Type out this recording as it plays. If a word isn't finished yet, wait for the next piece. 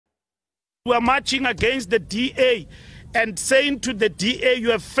We are marching against the DA and saying to the DA,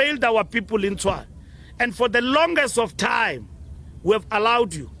 you have failed our people in Tshwane. And for the longest of time, we have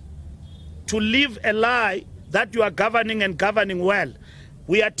allowed you to live a lie that you are governing and governing well.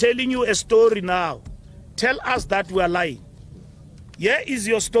 We are telling you a story now. Tell us that we are lying. Here is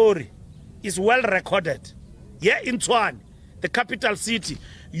your story. It's well recorded. Here in Tshwane, the capital city,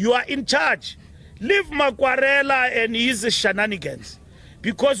 you are in charge. Leave Makwarela and his shenanigans.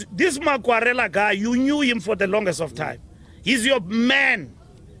 Because this Makwarela guy, you knew him for the longest of time. He's your man.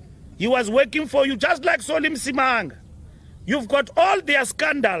 He was working for you just like Solim Simanga. You've got all their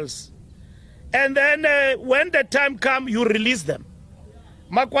scandals. And then when the time comes, you release them.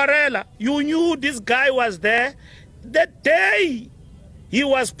 Makwarela, you knew this guy was there. The day he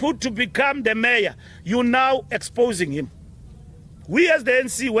was put to become the mayor, you're now exposing him. We as the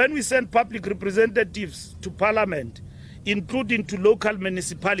NC, when we send public representatives to parliament, including to local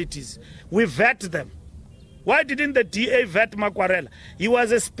municipalities, we vet them. Why didn't the DA vet Makwarela? He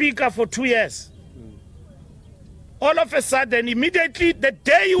was a speaker for 2 years. All of a sudden, immediately, the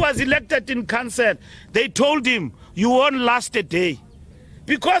day he was elected in council, they told him, you won't last a day.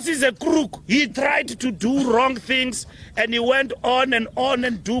 Because he's a crook, he tried to do wrong things, and he went on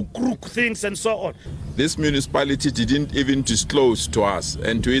and do crook things and so on. This municipality didn't even disclose to us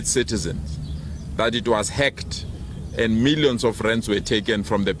and to its citizens that it was hacked and millions of rands were taken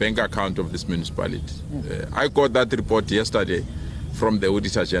from the bank account of this municipality. I got that report yesterday from the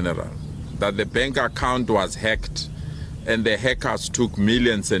Auditor General, that the bank account was hacked and the hackers took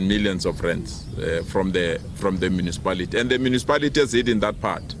millions and millions of rands from the municipality. And the municipality has hidden that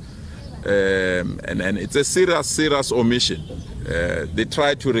part. And it's a serious omission. They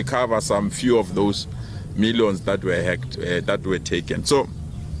tried to recover some few of those millions that were hacked, that were taken. So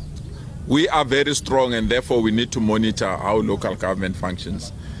we are very strong, and therefore we need to monitor how local government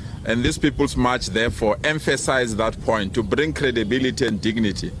functions. And this People's March, therefore, emphasized that point to bring credibility and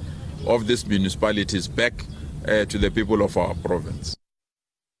dignity of these municipalities back to the people of our province.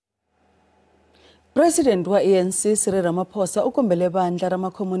 President wa ANC Cyril Ramaphosa u kombele vandla ra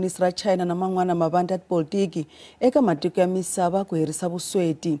makhomunisi ra China na man'wana mavandla ya politiki eka matiko ya misava ku herisa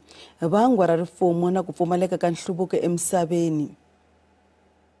vusweti, vangwa ra rifumo na ku pfumaleka ka nhluvuko emisaveni.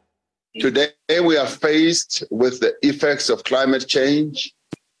 Today we are faced with the effects of climate change,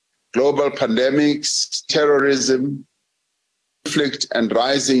 global pandemics, terrorism, conflict, and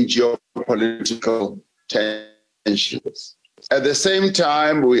rising geopolitical tensions. At the same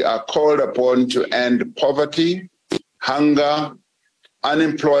time, we are called upon to end poverty, hunger,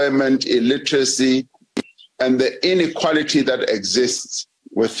 unemployment, illiteracy, and the inequality that exists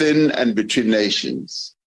within and between nations.